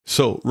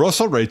So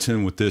Russell writes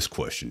in with this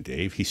question,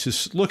 Dave. He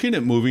says, looking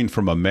at moving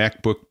from a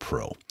MacBook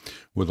Pro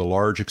with a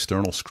large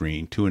external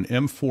screen to an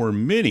M4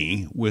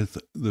 Mini with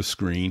the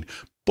screen,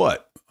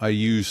 but I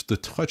use the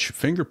touch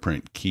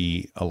fingerprint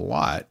key a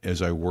lot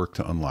as I work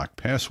to unlock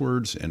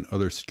passwords and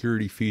other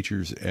security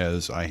features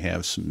as I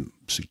have some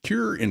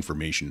secure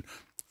information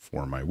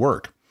for my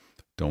work.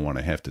 Don't want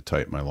to have to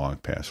type my long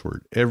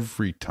password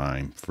every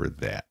time for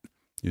that.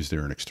 Is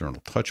there an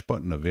external touch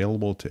button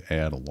available to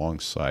add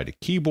alongside a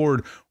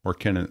keyboard, or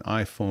can an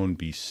iPhone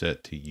be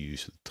set to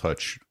use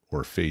touch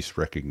or face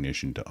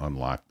recognition to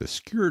unlock the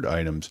secured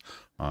items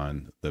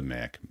on the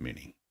Mac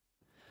Mini?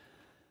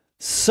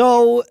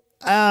 So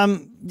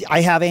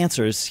I have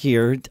answers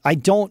here. I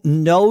don't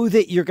know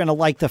that you're going to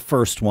like the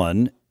first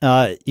one.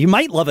 You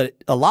might love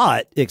it a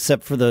lot,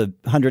 except for the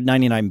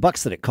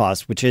 $199 that it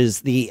costs, which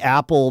is the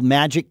Apple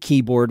Magic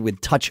Keyboard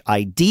with Touch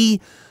ID.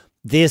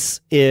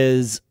 This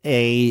is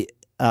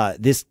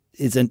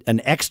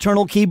an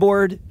external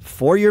keyboard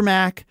for your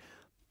Mac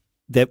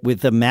that, with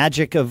the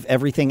magic of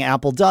everything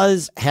Apple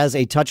does, has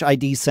a Touch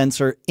ID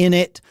sensor in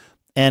it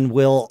and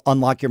will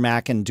unlock your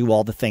Mac and do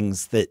all the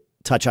things that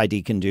Touch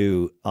ID can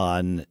do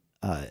on,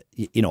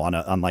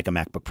 on like a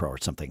MacBook Pro or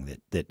something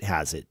that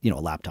has it, a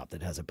laptop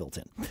that has it built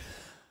in.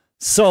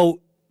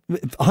 So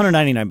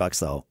 $199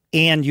 though,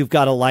 and you've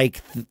got to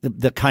like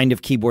the kind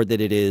of keyboard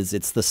that it is.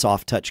 It's the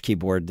soft touch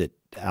keyboard that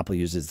Apple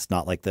uses. It's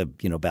not like the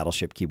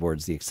Battleship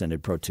keyboards, the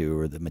Extended Pro 2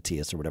 or the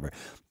Matias or whatever.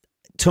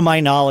 To my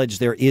knowledge,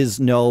 there is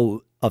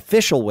no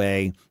official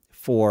way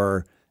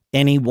for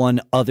anyone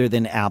other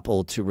than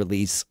Apple to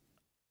release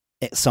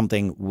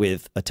something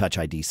with a Touch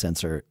ID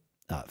sensor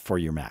for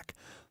your Mac.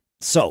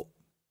 So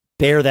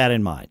bear that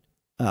in mind.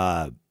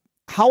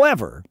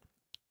 However,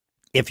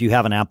 if you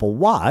have an Apple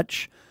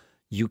Watch,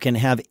 you can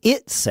have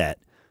it set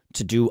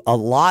to do a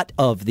lot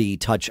of the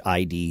Touch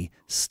ID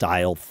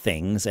style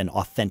things and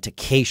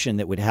authentication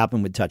that would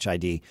happen with Touch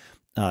ID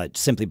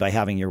simply by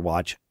having your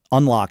watch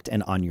unlocked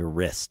and on your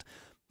wrist.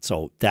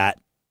 So that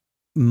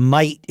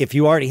might, if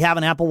you already have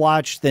an Apple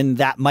Watch, then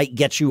that might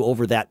get you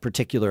over that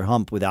particular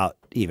hump without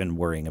even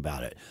worrying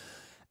about it.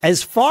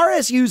 As far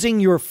as using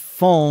your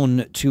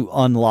phone to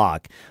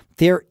unlock,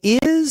 there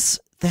is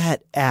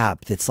that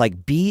app that's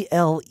like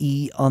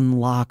BLE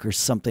Unlock or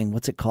something.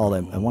 What's it called?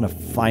 I want to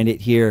find it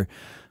here.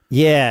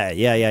 Yeah.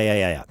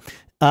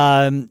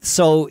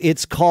 So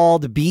it's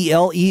called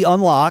BLE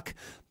Unlock,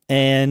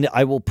 and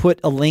I will put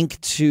a link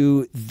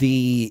to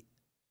the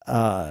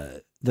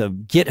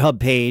GitHub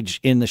page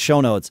in the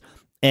show notes.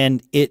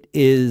 And it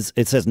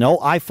says no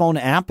iPhone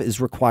app is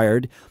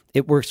required.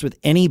 It works with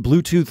any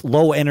Bluetooth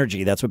low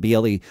energy, that's what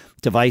BLE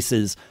device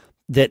is,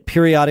 that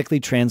periodically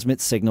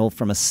transmits signal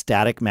from a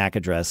static MAC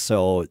address.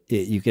 So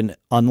you can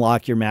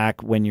unlock your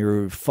Mac when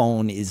your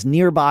phone is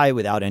nearby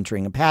without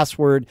entering a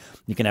password.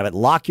 You can have it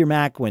lock your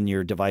Mac when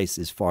your device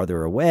is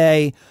farther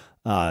away.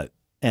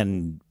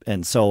 And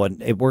so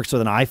it works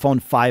with an iPhone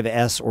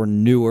 5S or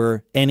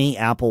newer, any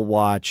Apple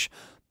Watch,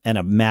 and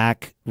a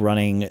Mac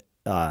running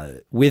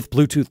with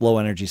Bluetooth low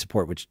energy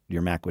support, which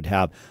your Mac would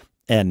have,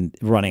 and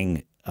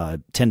running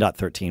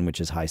 10.13, which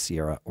is High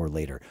Sierra or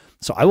later.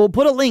 So I will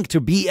put a link to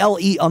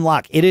BLE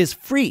Unlock. It is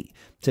free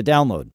to download.